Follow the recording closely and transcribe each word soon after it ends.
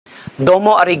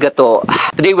Domo arigato.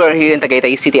 Today we're here in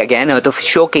Tagaytay City again to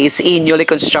showcase a newly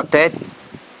constructed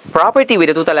property with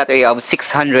a total lot area of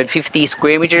 650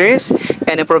 square meters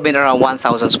and improvement around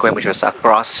 1,000 square meters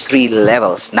across 3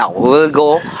 levels. Now we'll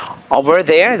go over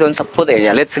there doon sa food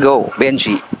area. Let's go,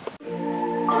 Benji.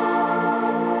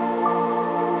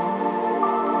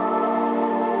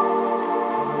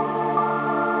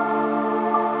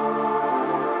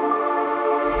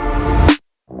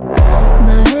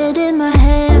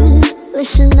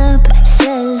 Listen up,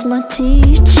 says my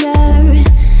teacher.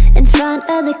 In front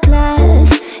of the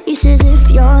class, he says if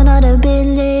you're not a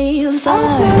believer,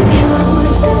 I've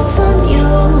reviews that's on you,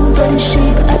 but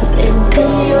shape up and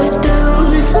pay your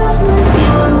dues. I've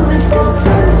reviews that's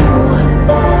on you.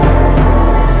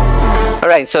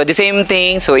 Alright, so the same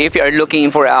thing. So if you are looking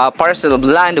for a parcel of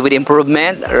land with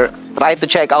improvement, try to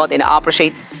check out and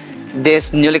appreciate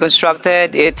this newly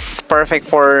constructed. It's perfect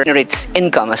for its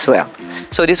income as well.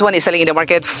 So this one is selling in the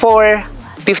market for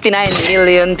 59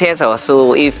 million pesos.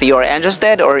 So if you're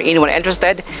interested or anyone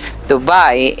interested to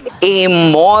buy a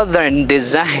modern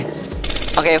design,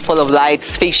 okay, full of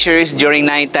lights, fixtures during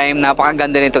nighttime,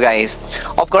 napakaganda nito guys.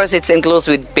 Of course, it's enclosed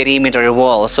with perimeter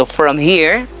wall. So from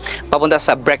here, papunta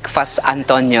sa Breakfast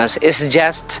Antonio's is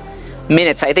just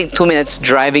minutes, I think 2 minutes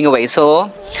driving away. So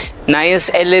nice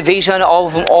elevation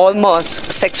of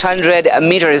almost 600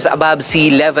 meters above sea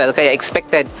level, kaya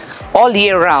expected all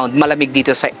year round malamig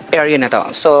dito sa area na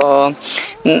to. So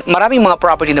maraming mga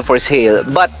property na for sale,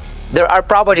 but there are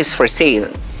properties for sale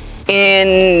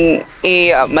in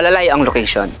a malalayang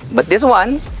location. But this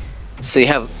one, so you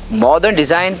have modern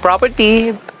design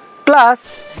property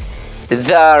plus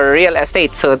the real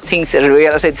estate. So things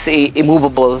real estate is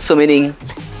immovable, so meaning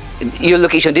your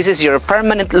location, this is your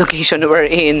permanent location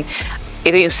wherein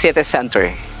ito yung city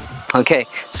center. Okay,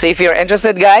 so if you're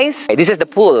interested guys, this is the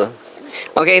pool.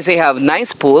 Okay, so you have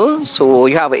nice pool. So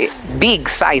you have a big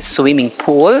size swimming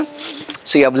pool.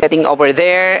 So you have lighting over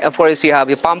there. Of course, you have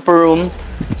a pump room.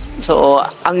 So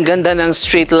ang ganda ng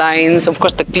street lines. Of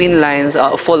course, the clean lines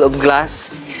are full of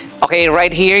glass. Okay,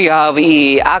 right here you have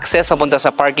the access papunta sa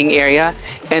parking area.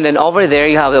 And then over there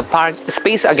you have the park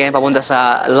space again papunta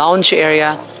sa lounge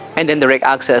area. And then direct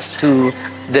access to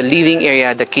the living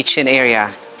area, the kitchen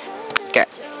area. Okay,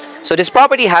 so this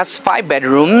property has 5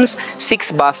 bedrooms,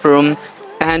 6 bathroom,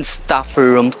 and staff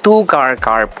room, 2 car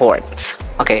carport.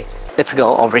 Okay, let's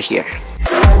go over here.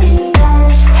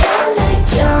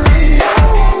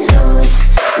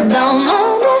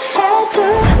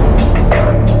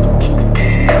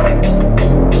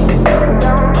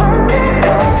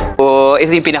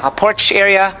 Ito yung pinaka-porch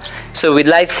area. So with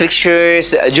light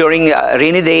fixtures during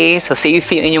rainy days, so safe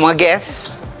yung inyong mga guests.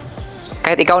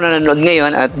 Kahit ikaw na nanonood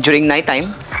ngayon at during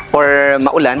nighttime or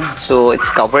maulan, so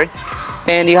it's covered.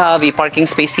 And you have a parking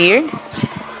space here.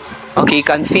 Okay, you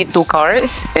can fit 2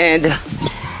 cars. And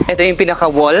ito yung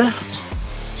pinaka-wall.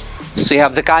 So you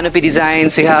have the canopy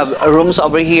design. So you have rooms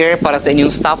over here para sa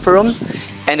inyong staff room.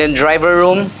 And then driver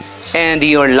room. And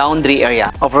your laundry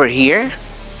area over here.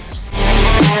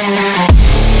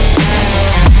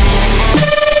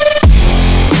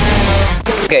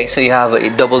 Okay, so you have a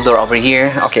double door over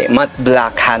here. Okay, matte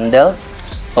black handle,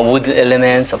 wooden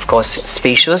elements, of course,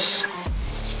 spacious.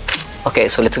 Okay,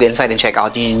 so let's go inside and check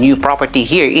out the new property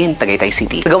here in Tagaytay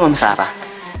City. Go, Ma'am Sarah.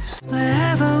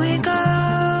 Wherever we go,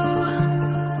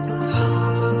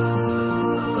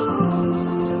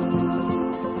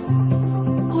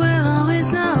 we'll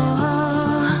always know.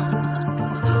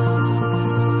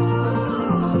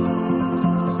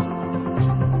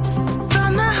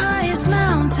 From the highest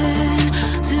mountain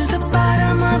to the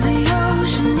bottom of the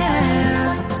ocean,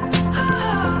 yeah.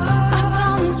 Our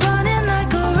song is running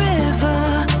like a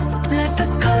river. Let the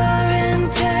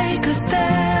current take us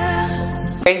there.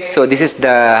 Okay, so this is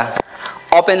the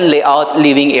open layout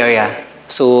living area.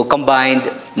 So combined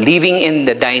living in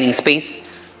the dining space,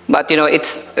 but you know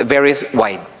it's very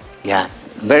wide. Yeah,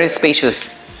 very spacious.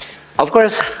 Of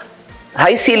course,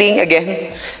 high ceiling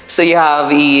again. So you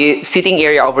have a sitting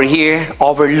area over here,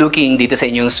 overlooking dito sa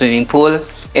inyong swimming pool,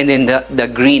 and then the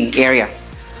green area.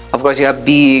 Of course, you have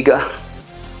big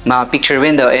picture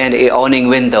window and a awning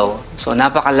window. So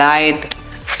napaka-light,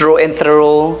 through and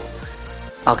through.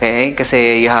 Okay,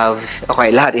 kasi you have,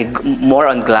 okay, lahat more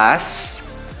on glass.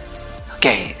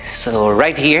 Okay, so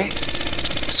right here,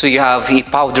 so you have a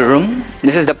powder room.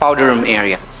 This is the powder room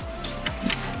area.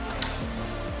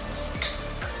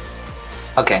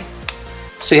 Okay,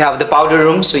 so you have the powder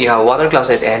room, so you have water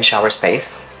closet and shower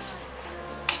space.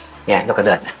 Yeah, look at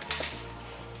that.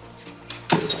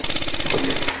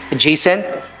 Adjacent,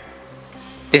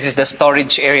 this is the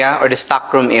storage area or the stock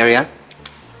room area.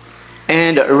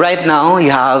 And right now,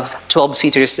 you have 12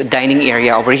 seaters dining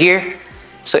area over here.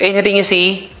 So anything you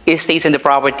see, it stays in the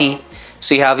property.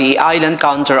 So you have the island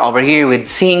counter over here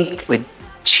with sink, with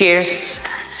chairs.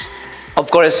 Of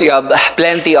course, you have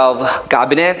plenty of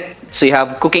cabinet. So you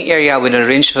have cooking area with a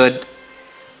range hood,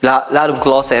 lot of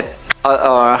closet,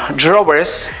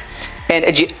 drawers, and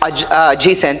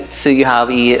adjacent, so you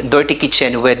have a dirty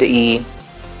kitchen with a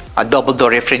double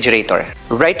door refrigerator.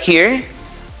 Right here.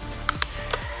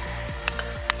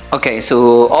 Okay,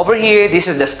 so over here, this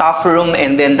is the staff room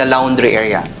and then the laundry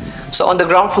area. So on the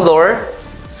ground floor,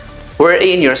 we're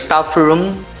in your staff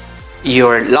room.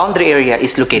 Your laundry area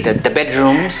is located. The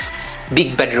bedrooms,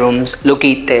 big bedrooms,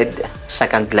 located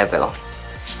second level.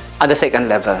 At the second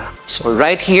level. So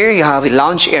right here, you have a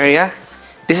lounge area.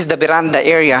 This is the veranda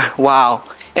area. Wow.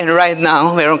 And right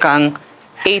now, meron kang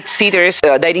 8 seaters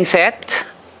dining set.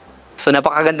 So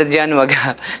napakaganda dyan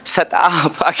mag-set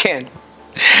up again.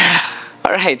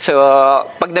 Alright, so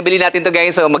pag nabili natin to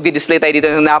guys, so magdi-display tayo dito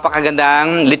ng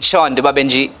napakagandang lechon, di ba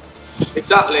Benji?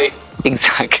 Exactly.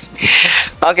 Exactly.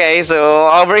 Okay, so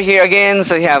over here again,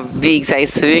 so you have big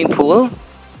size swimming pool.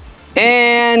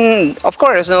 And of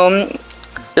course,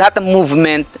 lahat ng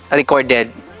movement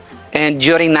recorded. And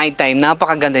during nighttime,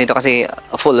 napakaganda nito kasi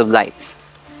full of lights.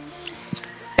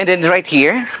 And then right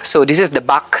here, so this is the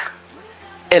back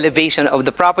elevation of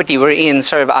the property we're in,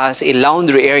 serve as a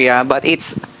laundry area, but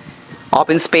it's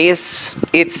open space.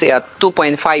 It's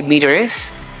 2.5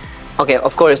 meters. Okay,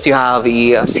 of course, you have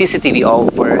a CCTV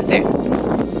over there.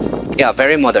 Yeah,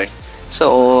 very modern.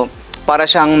 So, para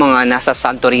siyang mga nasa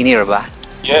Santorini, ba?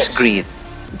 Yes. It's Greece.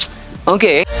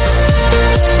 Okay.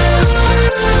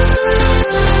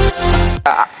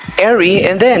 Airy,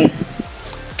 and then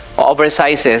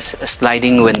oversizes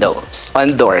sliding windows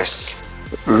on doors.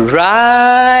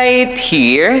 Right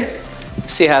here,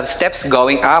 so you have steps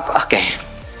going up. Okay.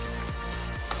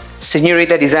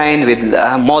 Señorita design with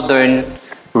modern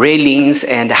railings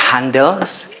and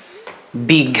handles.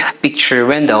 Big picture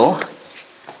window.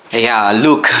 Yeah,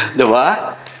 look,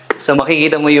 diba? So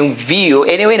makikita mo yung view.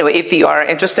 Anyway, if you are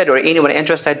interested or anyone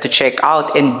interested to check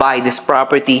out and buy this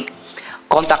property,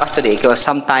 contact us today because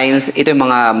sometimes ito yung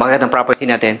mga magandang property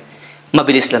natin,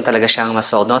 mabilis lang talaga siyang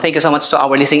masold. No? Thank you so much to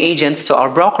our listing agents, to our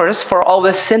brokers for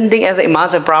always sending us a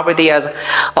massive property as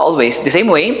always. The same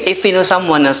way, if you know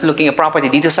someone is looking at property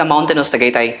dito sa Mountainous,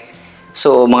 Tagaytay,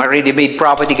 so mga ready-made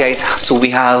property guys, so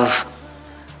we have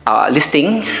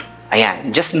listing,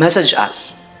 ayan, just message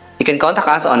us. You can contact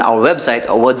us on our website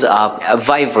or WhatsApp,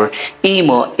 Viber,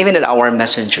 email, even at our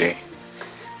messenger.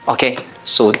 Okay,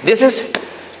 so this is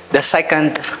the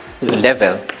second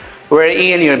level. We're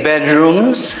in your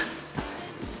bedrooms.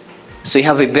 So you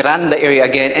have a veranda area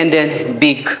again, and then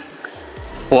big,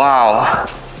 wow,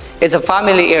 it's a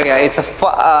family area, it's a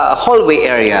hallway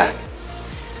area.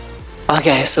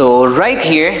 Okay, so right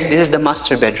here, this is the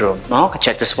master bedroom. No?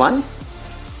 Check this one.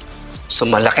 So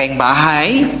malaking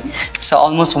bahay, so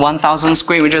almost 1,000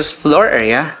 square meters floor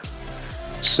area.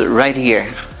 So right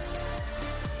here.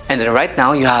 And then right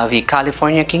now, you have a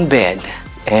California king bed.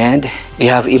 And you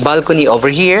have a balcony over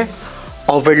here,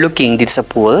 overlooking dito sa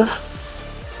pool.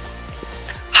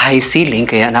 High ceiling,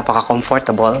 kaya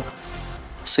napaka-comfortable.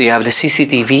 So you have the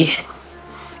CCTV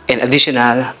and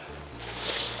additional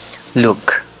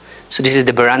look. So this is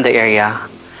the veranda area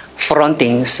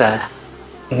fronting sa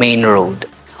main road.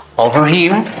 Over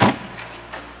here,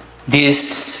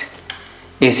 this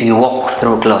is a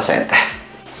walk-through closet.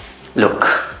 Look,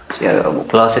 so you have a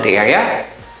closet area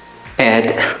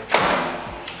and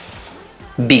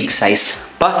big size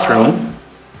bathroom.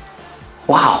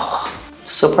 Wow,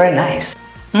 super nice.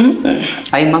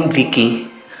 Ay, Ma'am Vicky.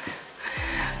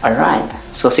 Alright.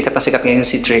 So, sikat na sikat ngayon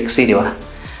si Trixie, di ba?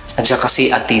 At saka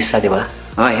si Atisa, di ba?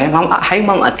 Okay, hi,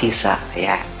 Ma'am Atisa.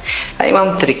 Ayan. Hi,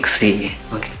 Ma'am Trixie.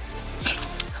 Okay.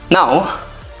 Now,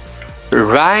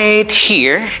 right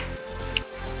here,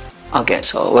 okay,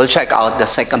 so we'll check out the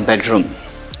second bedroom.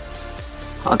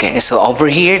 Okay, so over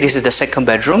here, this is the second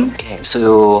bedroom. Okay,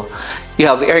 so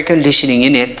you have air conditioning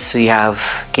unit, so you have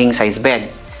king size bed.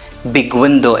 Big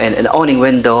window and an awning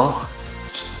window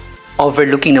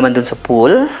overlooking naman dun sa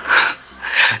pool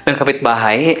ng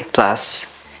kapitbahay,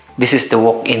 plus this is the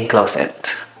walk-in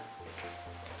closet.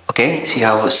 Okay, so you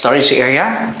have a storage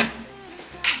area,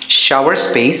 shower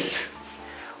space,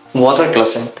 water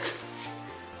closet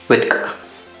with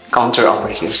counter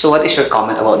over here. So what is your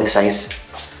comment about this size?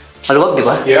 Maluwag, di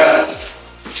ba? Yeah.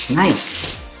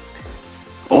 Nice.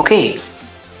 Okay,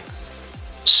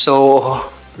 so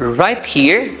right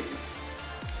here,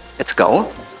 let's go.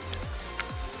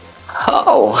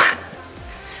 Oh,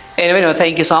 Anyway, no,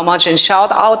 thank you so much and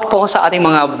shout out po sa ating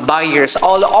mga buyers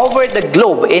all over the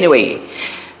globe. Anyway,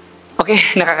 okay,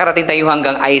 nakakarating tayo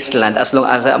hanggang Iceland as long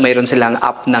as mayroon silang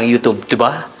app ng YouTube, di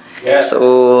ba? Yeah.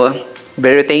 So,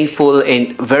 very thankful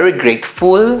and very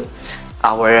grateful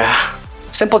our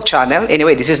simple channel.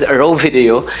 Anyway, this is a raw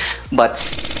video, but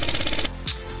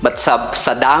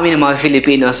sa dami ng mga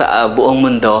Filipino sa buong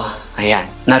mundo, ayan,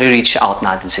 nare-reach out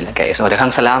natin sila guys. So,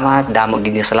 daghang salamat, damog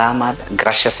din salamat,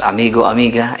 gracias amigo,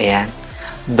 amiga, ayan,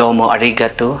 domo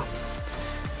arigato.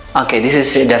 Okay, this is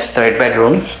the third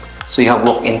bedroom. So, you have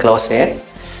walk-in closet.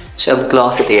 So, you have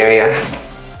closet area.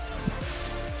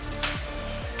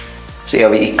 So, you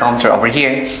have a counter over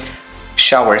here,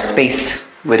 shower space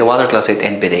with a water closet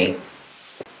and bidet.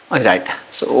 Alright,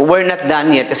 so we're not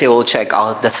done yet kasi we'll check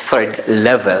out the third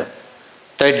level.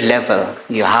 Third level,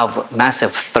 you have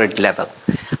massive third level.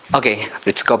 Okay,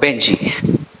 let's go Benji.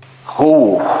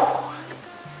 Oh.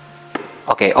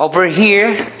 Okay, over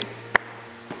here.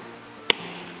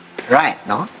 Right,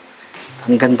 no?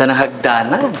 Ang ganda ng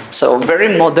hagdanan. So,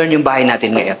 very modern yung bahay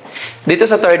natin ngayon. Dito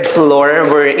sa third floor,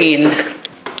 we're in.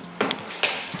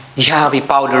 You have a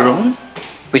powder room,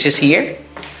 which is here.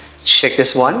 Check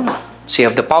this one. So you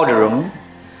have the powder room,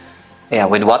 yeah,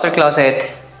 with water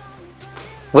closet,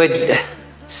 with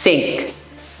sink,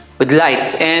 with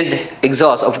lights and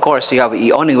exhaust. Of course, you have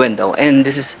a awning window, and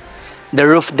this is the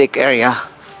roof deck area.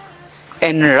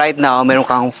 And right now, meron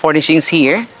kang furnishings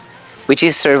here, which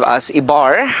is serve as a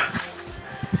bar.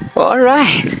 All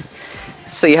right.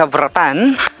 So you have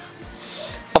rattan.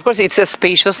 Of course, it's a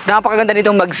spacious. Napakaganda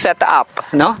nitong mag-set up,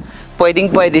 no?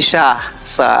 Pwedeng-pwede siya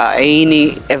sa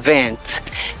any event,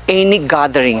 any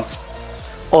gathering,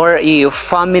 or a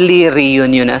family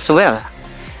reunion as well.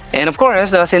 And of course,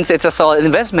 since it's a solid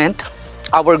investment,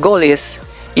 our goal is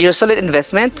your solid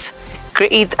investment,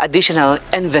 create additional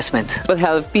investment. Will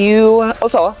help you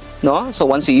also, no? So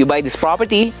once you buy this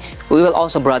property, we will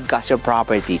also broadcast your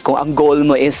property. Kung ang goal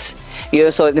mo is your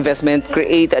solid investment,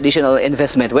 create additional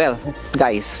investment. Well,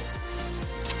 guys,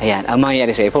 ayan, ang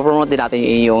mangyayari sa'yo, ipopromote din natin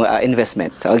yung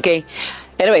investment. Okay?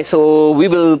 Anyway, so we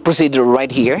will proceed right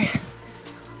here.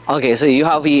 Okay, so you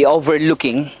have the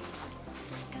overlooking.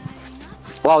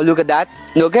 Wow, look at that.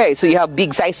 Okay, so you have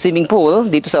big size swimming pool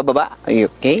dito sa baba.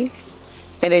 Okay?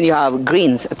 And then you have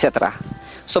greens, etc.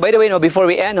 So by the way, no, before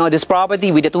we end, no, this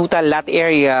property with a total lot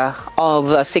area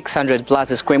of 600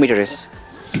 plus square meters.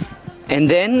 And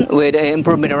then with an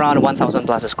improvement around 1,000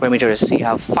 plus square meters, you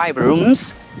have 5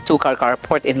 rooms, 2-car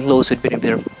carport enclosed with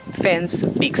perimeter fence,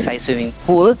 big size swimming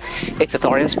pool. It's a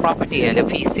Torrance property and a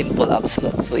fee simple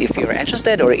absolute. So if you're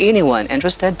interested or anyone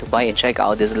interested to buy and check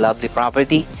out this lovely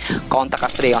property, contact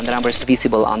us today on the numbers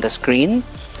visible on the screen.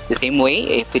 The same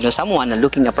way, if you know someone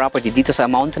looking a property dito sa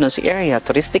mountainous area,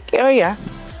 touristic area,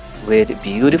 with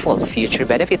beautiful future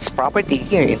benefits property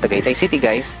here in Tagaytay City,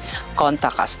 guys,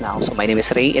 contact us now. So my name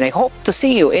is Ray and I hope to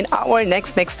see you in our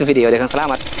next video. Daghang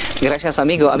salamat. Gracias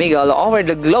amigo, amiga all over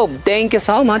the globe. Thank you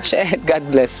so much and God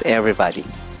bless everybody.